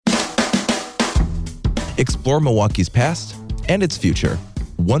Explore Milwaukee's past and its future,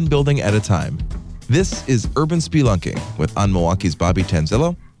 one building at a time. This is Urban Spelunking with On Milwaukee's Bobby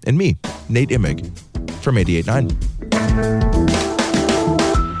Tanzillo and me, Nate Immig, from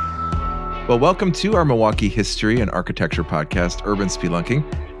 88.9. Well, welcome to our Milwaukee history and architecture podcast, Urban Spelunking,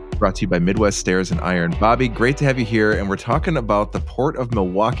 brought to you by Midwest Stairs and Iron. Bobby, great to have you here, and we're talking about the Port of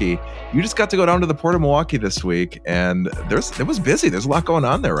Milwaukee. You just got to go down to the Port of Milwaukee this week, and it was busy. There's a lot going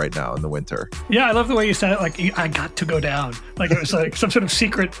on there right now in the winter. Yeah, I love the way you said it, like, I got to go down. Like it was like some sort of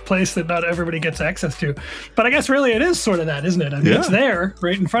secret place that not everybody gets access to. But I guess really it is sort of that, isn't it? I mean, It's there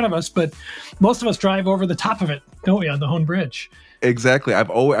right in front of us, but most of us drive over the top of it, don't we, on the Hone Bridge? Exactly. I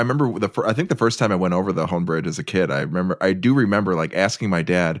remember I think the first time I went over the Hone Bridge as a kid, I do remember like asking my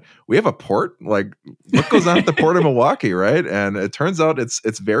dad, "We have a port? Like, what goes on at the Port of Milwaukee?" Right? And it turns out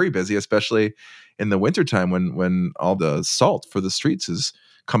it's very busy, especially in the wintertime when all the salt for the streets is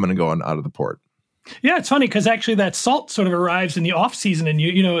coming and going out of the port. Yeah, it's funny because actually that salt sort of arrives in the off season, and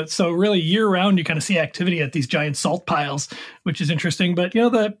you know, so really year round you kind of see activity at these giant salt piles, which is interesting. But you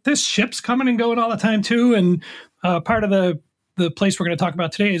know, there's ships coming and going all the time too, and part of the place we're going to talk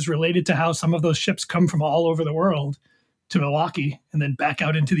about today is related to how some of those ships come from all over the world to Milwaukee and then back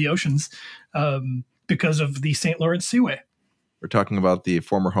out into the oceans because of the St. Lawrence Seaway. We're talking about the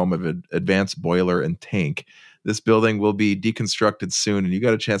former home of Advanced Boiler and Tank. This building will be deconstructed soon, and you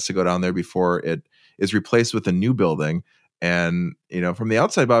got a chance to go down there before it is replaced with a new building. And, you know, from the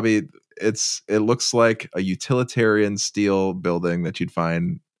outside, Bobby, it looks like a utilitarian steel building that you'd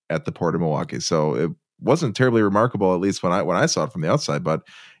find at the Port of Milwaukee. So it wasn't terribly remarkable, at least when I saw it from the outside, but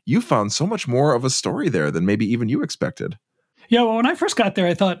you found so much more of a story there than maybe even you expected. Yeah, well, when I first got there,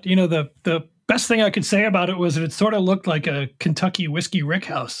 I thought, you know, the best thing I could say about it was that it sort of looked like a Kentucky whiskey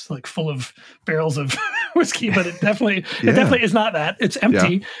rickhouse, like full of barrels of whiskey, but it definitely is not that. It's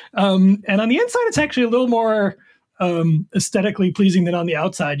empty. Yeah. And on the inside, it's actually a little more aesthetically pleasing than on the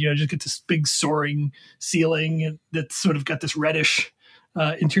outside. You know, just get this big soaring ceiling that's sort of got this reddish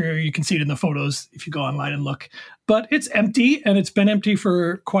interior. You can see it in the photos if you go online and look, but it's empty, and it's been empty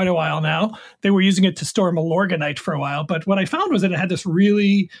for quite a while now. They were using it to store Milorganite for a while, but what I found was that it had this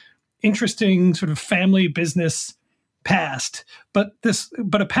really interesting sort of family business past, but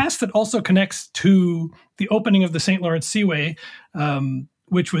a past that also connects to the opening of the St. Lawrence Seaway,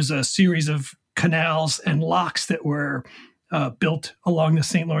 which was a series of canals and locks that were built along the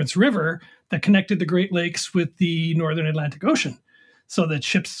St. Lawrence River that connected the Great Lakes with the Northern Atlantic Ocean, so that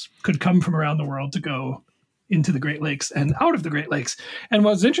ships could come from around the world to go into the Great Lakes and out of the Great Lakes. And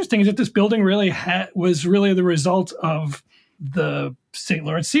what's interesting is that this building really was really the result of the St.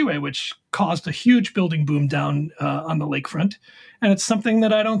 Lawrence Seaway, which caused a huge building boom down on the lakefront. And it's something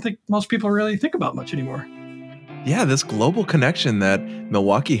that I don't think most people really think about much anymore. Yeah, this global connection that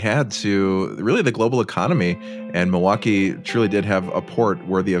Milwaukee had to really the global economy. And Milwaukee truly did have a port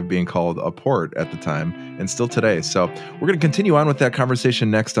worthy of being called a port at the time and still today. So we're going to continue on with that conversation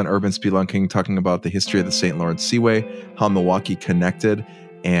next on Urban Spelunking, talking about the history of the St. Lawrence Seaway, how Milwaukee connected,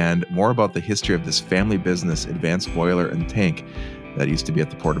 and more about the history of this family business, Advanced Boiler and Tank, that used to be at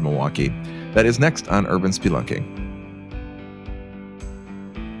the Port of Milwaukee. That is next on Urban Spelunking.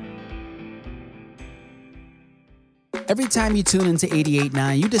 Every time you tune into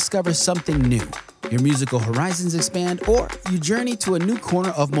 88.9, you discover something new. Your musical horizons expand, or you journey to a new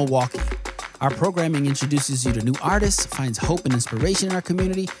corner of Milwaukee. Our programming introduces you to new artists, finds hope and inspiration in our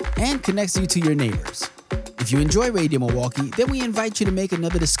community, and connects you to your neighbors. If you enjoy Radio Milwaukee, then we invite you to make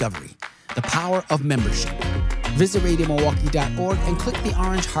another discovery: the power of membership. Visit RadioMilwaukee.org and click the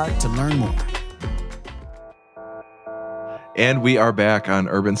orange heart to learn more. And we are back on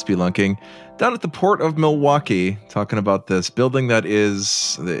Urban Spelunking down at the Port of Milwaukee, talking about this building that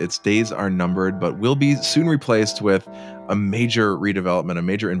its days are numbered, but will be soon replaced with a major redevelopment, a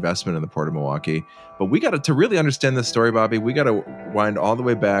major investment in the Port of Milwaukee. But we got to really understand this story, Bobby. We got to wind all the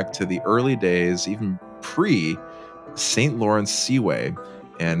way back to the early days, even pre-St. Lawrence Seaway,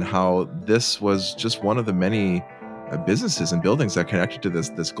 and how this was just one of the many businesses and buildings that connected to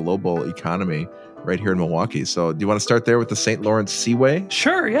this global economy right here in Milwaukee. So do you want to start there with the St. Lawrence Seaway?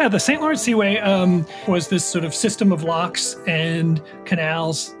 Sure, yeah. The St. Lawrence Seaway was this sort of system of locks and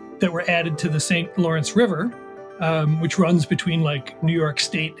canals that were added to the St. Lawrence River, which runs between like New York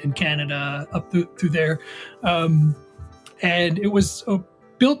State and Canada up through there. And it was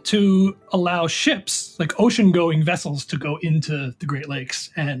built to allow ships, like ocean-going vessels, to go into the Great Lakes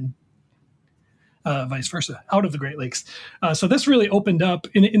and vice versa, out of the Great Lakes. So this really opened up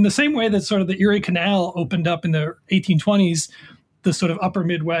in the same way that sort of the Erie Canal opened up in the 1820s, the sort of upper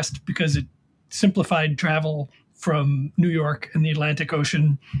Midwest, because it simplified travel from New York and the Atlantic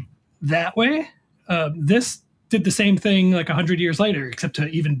Ocean that way. This did the same thing like 100 years later, except to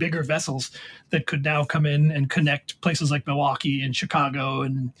even bigger vessels that could now come in and connect places like Milwaukee and Chicago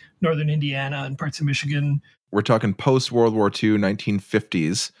and northern Indiana and parts of Michigan. We're talking post-World War II,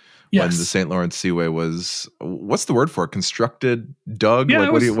 1950s, yes. when the St. Lawrence Seaway was, what's the word for it? Constructed, dug? Yeah,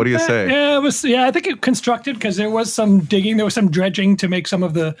 like, what do you say? Yeah, it was. Yeah, I think it constructed because there was some digging, there was some dredging to make some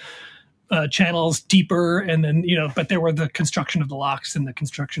of the channels deeper, and then but there were the construction of the locks and the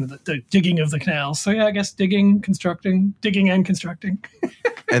construction of the digging of the canals. So yeah, I guess digging and constructing.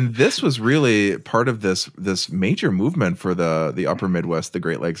 And this was really part of this major movement for the Upper Midwest, the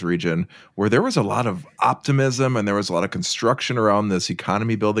Great Lakes region, where there was a lot of optimism and there was a lot of construction around this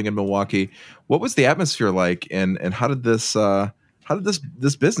economy building in Milwaukee. What was the atmosphere like, and how did this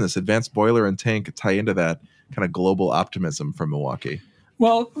business, Advanced Boiler and Tank, tie into that kind of global optimism from Milwaukee?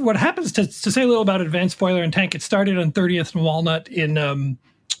 Well, what happens to say a little about Advanced Boiler and Tank? It started on 30th and Walnut in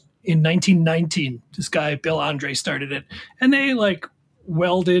 1919. This guy Bill Andre started it, and they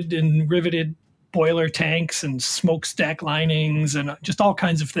welded and riveted boiler tanks and smokestack linings and just all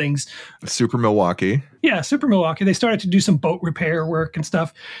kinds of things. Super Milwaukee. Yeah, Super Milwaukee. They started to do some boat repair work and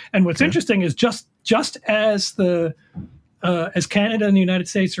stuff. And what's interesting is just as as Canada and the United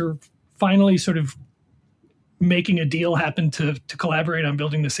States are finally sort of making a deal happen to collaborate on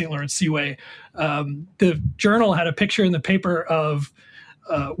building the St. Lawrence Seaway, the Journal had a picture in the paper of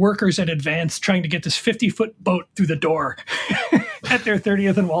workers at Advance trying to get this 50-foot boat through the door at their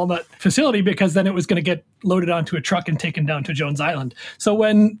 30th and Walnut facility, because then it was going to get loaded onto a truck and taken down to Jones Island. So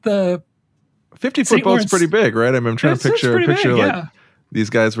when the 50-foot boat's pretty big, right? I mean, I'm trying to picture big,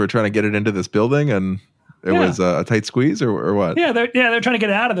 these guys were trying to get it into this building, and it was a tight squeeze, or what? Yeah, they're trying to get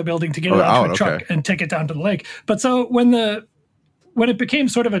it out of the building to get it onto a truck and take it down to the lake. But so when it became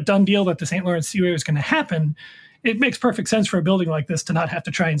sort of a done deal that the St. Lawrence Seaway was going to happen, it makes perfect sense for a building like this to not have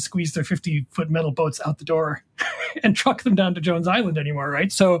to try and squeeze their 50-foot metal boats out the door and truck them down to Jones Island anymore,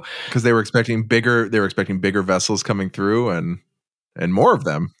 right? So because they were expecting bigger vessels coming through and more of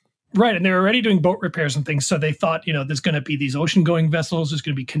them. Right, and they were already doing boat repairs and things, so they thought, there's going to be these ocean-going vessels, there's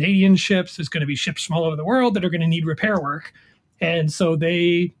going to be Canadian ships, there's going to be ships from all over the world that are going to need repair work. And so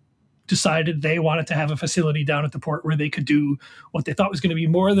they decided they wanted to have a facility down at the port where they could do what they thought was going to be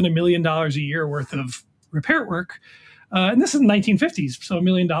more than $1 million a year worth of repair work. And this is the 1950s, so $1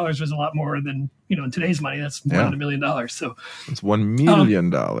 million was a lot more than, in today's money, that's more than $1 million. So it's $1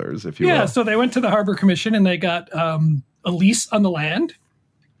 million, if you will. Yeah, so they went to the Harbor Commission and they got a lease on the land.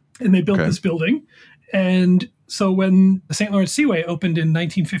 And they built this building. And so when the St. Lawrence Seaway opened in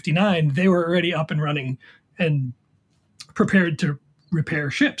 1959, they were already up and running and prepared to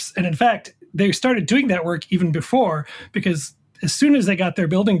repair ships. And in fact, they started doing that work even before, because as soon as they got their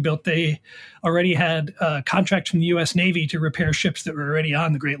building built, they already had a contract from the U.S. Navy to repair ships that were already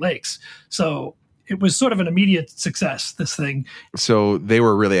on the Great Lakes. So it was sort of an immediate success, this thing. So they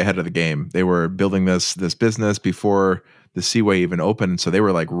were really ahead of the game. They were building this business before the Seaway even opened. So they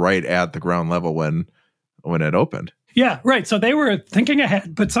were right at the ground level when it opened. Yeah, right. So they were thinking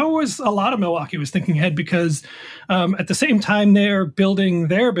ahead, but so was a lot of Milwaukee was thinking ahead, because at the same time they're building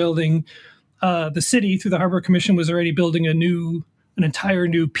their building, the city through the Harbor Commission was already building an entire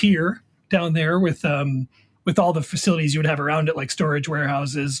new pier down there with all the facilities you would have around it, like storage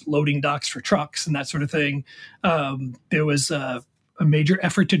warehouses, loading docks for trucks, and that sort of thing. There was a major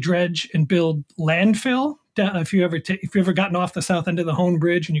effort to dredge and build landfill. If you ever gotten off the south end of the Hone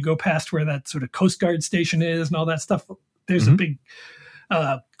Bridge and you go past where that sort of Coast Guard station is and all that stuff, there's a big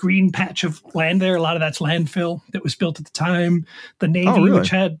green patch of land there. A lot of that's landfill that was built at the time. The Navy,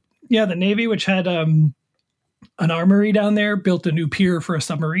 which had an armory down there, built a new pier for a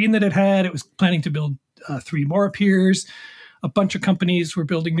submarine that it had. It was planning to build 3 more piers. A bunch of companies were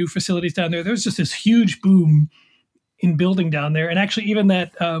building new facilities down there. There was just this huge boom in building down there. And actually even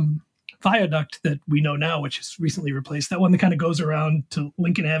that viaduct that we know now, which is recently replaced, that one that kind of goes around to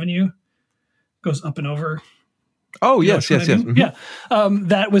Lincoln Avenue, goes up and over. Oh, yes. Mm-hmm. Yeah.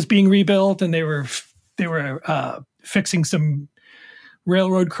 That was being rebuilt, and they were fixing some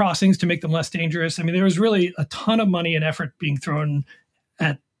railroad crossings to make them less dangerous. I mean, there was really a ton of money and effort being thrown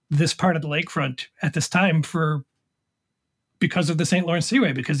at this part of the lakefront at this time because of the St. Lawrence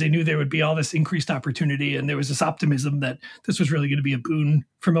Seaway, because they knew there would be all this increased opportunity, and there was this optimism that this was really going to be a boon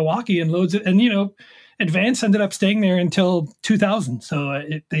for Milwaukee and loads of, and Advance ended up staying there until 2000. So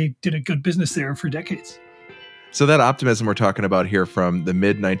they did a good business there for decades. So that optimism we're talking about here from the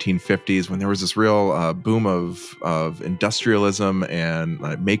mid 1950s, when there was this real boom of industrialism and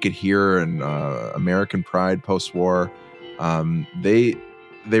make it here and American pride post-war,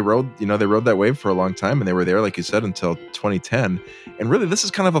 they rode that wave for a long time, and they were there, like you said, until 2010. And really, this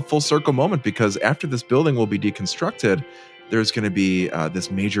is kind of a full circle moment, because after this building will be deconstructed, there's going to be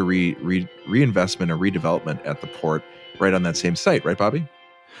this major reinvestment and redevelopment at the port right on that same site, right, Bobby?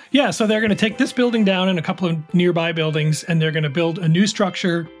 Yeah, so they're going to take this building down and a couple of nearby buildings, and they're going to build a new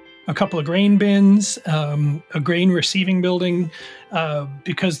structure, a couple of grain bins, a grain receiving building,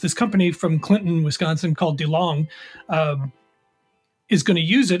 because this company from Clinton, Wisconsin, called DeLong, is going to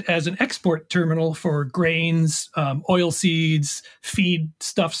use it as an export terminal for grains, oil seeds, feed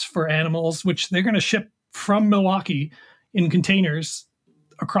stuffs for animals, which they're going to ship from Milwaukee in containers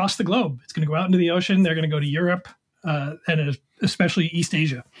across the globe. It's going to go out into the ocean. They're going to go to Europe and especially East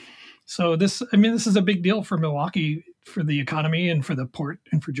Asia. So this is a big deal for Milwaukee, for the economy and for the port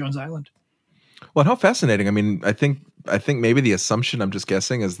and for Jones Island. Well, how fascinating. I mean, I think maybe the assumption, I'm just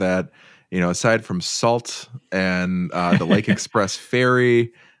guessing, is that, aside from salt and the Lake Express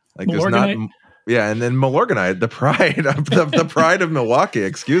ferry, like there's not, and then Milorganite, the pride of the pride of Milwaukee.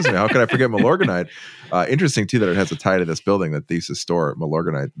 Excuse me, how could I forget Milorganite? Interesting too that it has a tie to this building that they used to store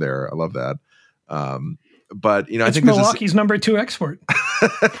Milorganite there. I love that. But it's I think Milwaukee's number 2 export.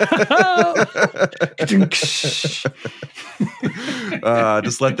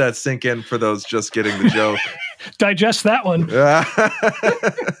 Just let that sink in for those just getting the joke. Digest that one.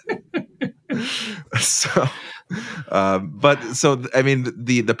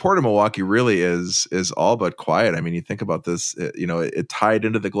 The port of Milwaukee really is all but quiet. I mean, you think about this, it tied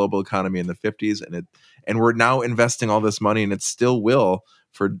into the global economy in the 50s, and we're now investing all this money, and it still will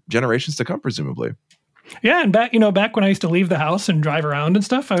for generations to come, presumably. Yeah, and back when I used to leave the house and drive around and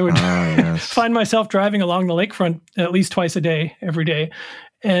stuff, I would find myself driving along the lakefront at least twice a day, every day.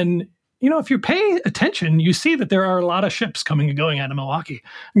 And, if you pay attention, you see that there are a lot of ships coming and going out of Milwaukee.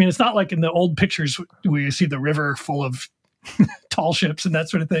 I mean, it's not like in the old pictures where you see the river full of tall ships and that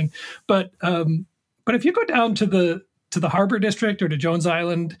sort of thing. But if you go down to the Harbor District or to Jones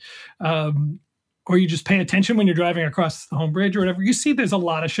Island, or you just pay attention when you're driving across the Home Bridge or whatever, you see there's a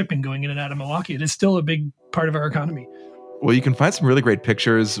lot of shipping going in and out of Milwaukee. It is still a big part of our economy. Well, you can find some really great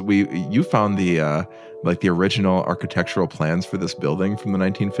pictures. You found the original architectural plans for this building from the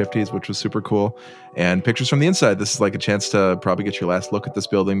 1950s, which was super cool, and pictures from the inside. This is like a chance to probably get your last look at this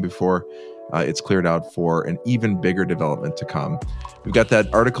building before it's cleared out for an even bigger development to come. We've got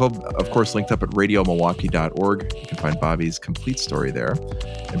that article, of course, linked up at radiomilwaukee.org. You can find Bobby's complete story there.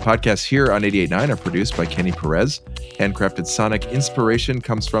 And podcasts here on 88.9 are produced by Kenny Perez. Handcrafted sonic inspiration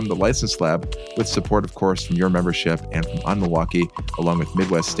comes from the License Lab, with support, of course, from your membership and from On Milwaukee, along with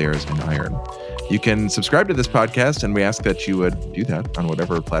Midwest Stairs and Iron. You can subscribe to this podcast, and we ask that you would do that on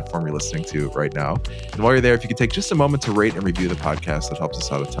whatever platform you're listening to right now. And while you're there, if you could take just a moment to rate and review the podcast, that helps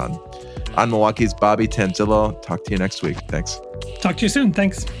us out a ton. On Milwaukee's Bobby Tanzillo. Talk to you next week. Thanks. Talk to you soon.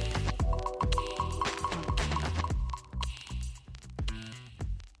 Thanks.